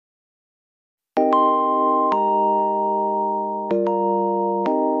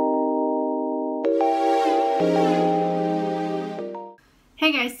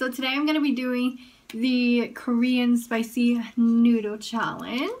Hi guys, so today I'm going to be doing the Korean spicy noodle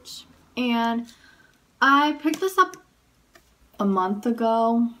challenge, and I picked this up a month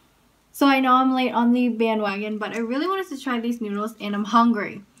ago, so I know I'm late on the bandwagon, but I really wanted to try these noodles and I'm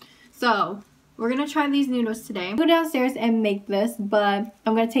hungry. So we're going to try these noodles today. I'm going to go downstairs and make this, but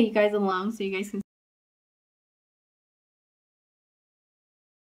I'm going to take you guys along so you guys can.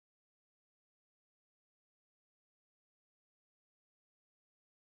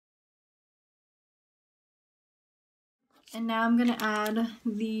 And now I'm going to add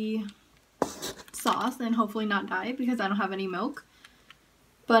the sauce and hopefully not die because I don't have any milk.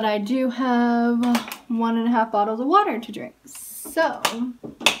 But I do have 1.5 bottles of water to drink. So,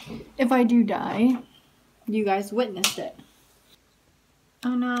 if I do die, you guys witnessed it.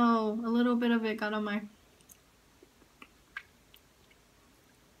 Oh no, a little bit of it got on my...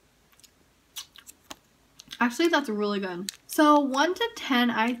 Actually, that's really good. So, 1 to 10,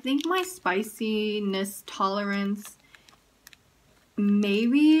 I think my spiciness tolerance...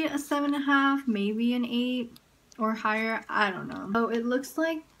 maybe a 7.5, maybe an 8 or higher. I don't know. So it looks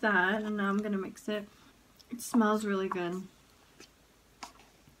like that, and now I'm gonna mix it. It smells really good.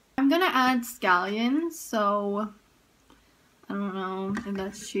 I'm gonna add scallions, so I don't know if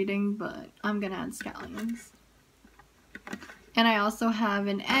that's cheating, but I'm gonna add scallions. And I also have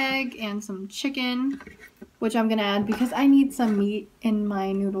an egg and some chicken, which I'm gonna add because I need some meat in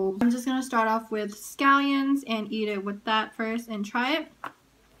my noodles. I'm just gonna start off with scallions and eat it with that first and try it.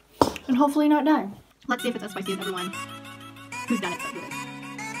 And hopefully not die. Let's see if it's as spicy as everyone who's done it says it is.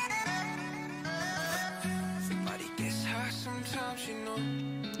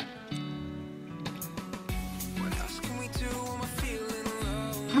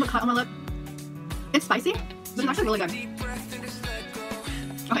 I have a cut on my lip. It's spicy, but it's actually really good.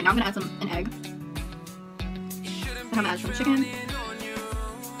 Okay, now I'm gonna add an egg. And I'm gonna add some chicken.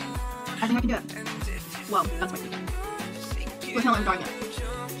 I think I can do it. Whoa, that's spicy. Look how I'm drawing it.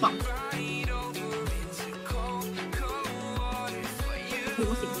 Well.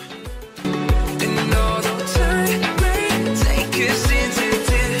 We'll see.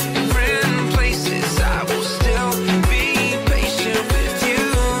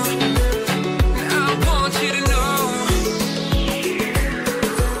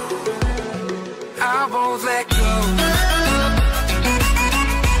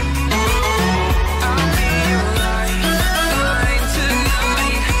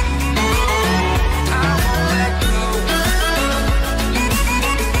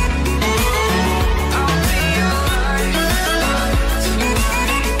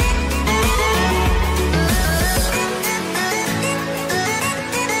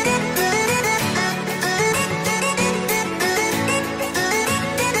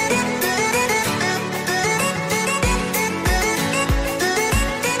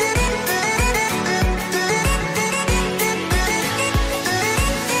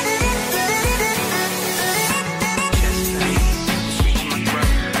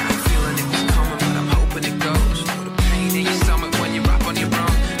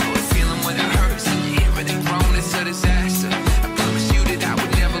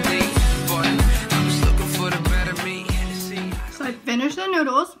 Finish the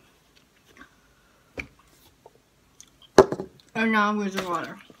noodles, and now I'm going to drink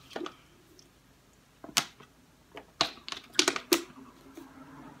water.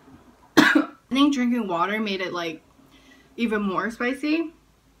 I think drinking water made it like even more spicy,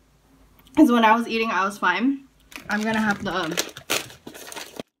 because when I was eating I was fine. I'm gonna have the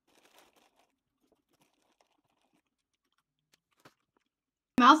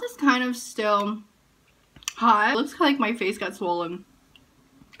my mouth is kind of still hot. It looks like my face got swollen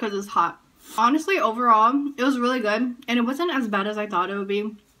because it's hot. Honestly, overall, it was really good, and it wasn't as bad as I thought it would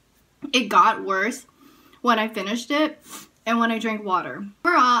be. It got worse when I finished it and when I drank water.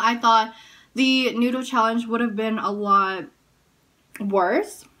 Overall, I thought the noodle challenge would have been a lot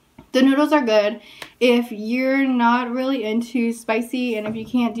worse. The noodles are good. If you're not really into spicy, and if you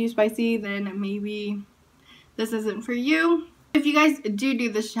can't do spicy, then maybe this isn't for you. If you guys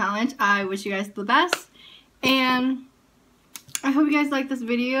do this challenge, I wish you guys the best. And I hope you guys like this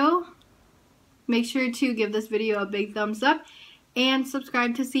video. Make sure to give this video a big thumbs up and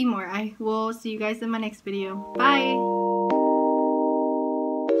subscribe to see more. I will see you guys in my next video. Bye!